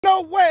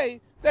no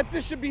way that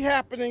this should be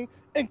happening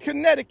in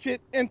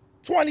Connecticut in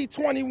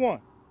 2021.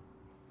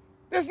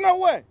 There's no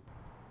way.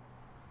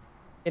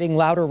 Getting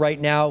louder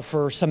right now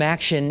for some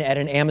action at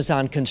an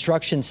Amazon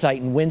construction site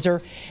in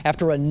Windsor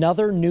after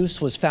another noose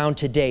was found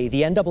today.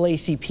 The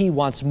NAACP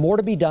wants more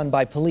to be done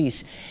by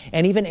police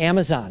and even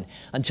Amazon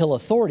until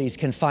authorities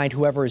can find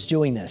whoever is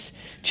doing this.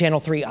 Channel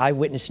 3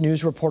 Eyewitness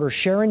News reporter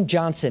Sharon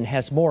Johnson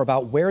has more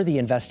about where the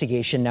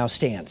investigation now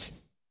stands.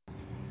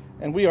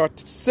 And we are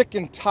sick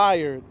and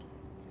tired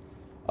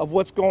of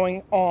what's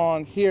going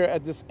on here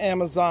at this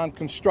Amazon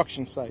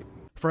construction site.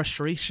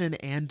 Frustration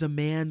and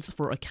demands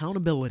for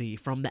accountability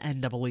from the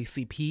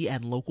NAACP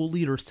and local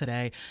leaders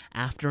today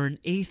after an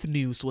eighth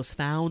noose was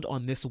found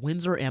on this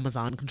Windsor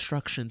Amazon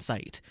construction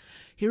site.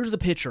 Here's a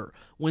picture.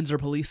 Windsor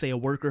police say a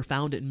worker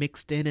found it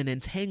mixed in and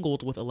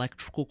entangled with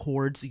electrical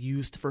cords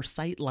used for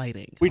site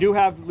lighting. We do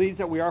have leads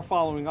that we are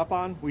following up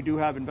on. We do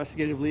have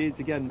investigative leads.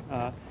 Again,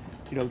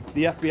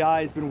 the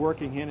FBI has been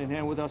working hand in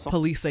hand with us.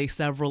 Police say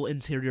several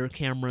interior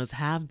cameras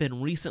have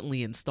been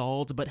recently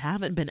installed but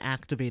haven't been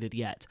activated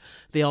yet.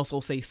 They also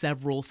say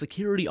several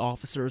security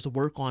officers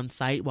work on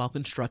site while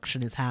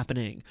construction is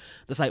happening.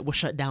 The site was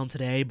shut down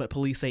today, but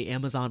police say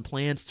Amazon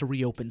plans to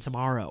reopen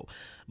tomorrow.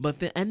 But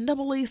the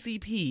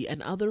NAACP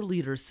and other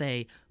leaders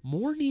say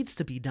more needs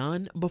to be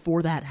done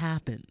before that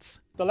happens.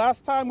 The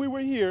last time we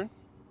were here,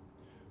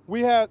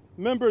 we had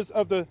members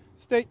of the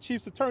state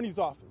chief's attorney's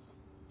office.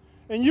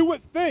 And you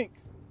would think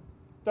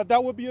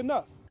that would be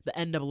enough. The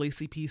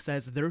NAACP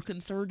says they're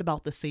concerned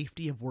about the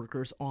safety of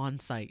workers on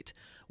site.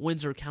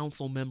 Windsor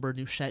Council member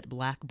Noose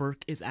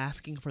Blackburk is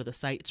asking for the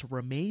site to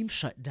remain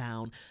shut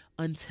down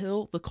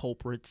until the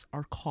culprits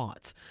are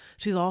caught.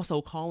 She's also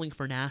calling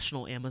for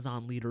national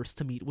Amazon leaders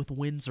to meet with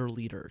Windsor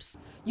leaders.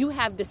 You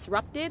have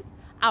disrupted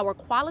our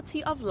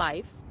quality of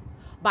life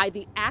by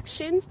the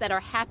actions that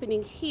are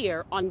happening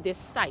here on this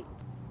site.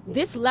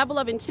 This level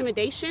of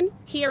intimidation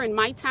here in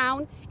my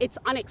town, it's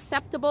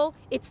unacceptable,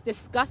 it's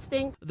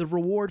disgusting. The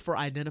reward for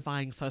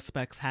identifying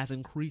suspects has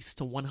increased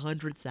to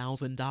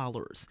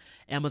 $100,000.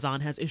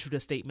 Amazon has issued a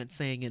statement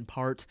saying, in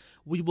part,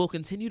 "We will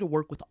continue to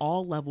work with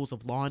all levels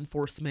of law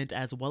enforcement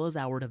as well as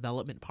our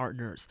development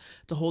partners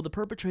to hold the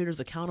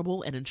perpetrators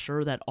accountable and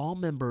ensure that all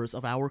members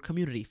of our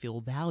community feel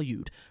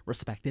valued,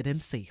 respected,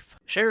 and safe."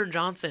 Sharon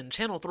Johnson,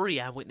 Channel 3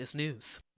 Eyewitness News.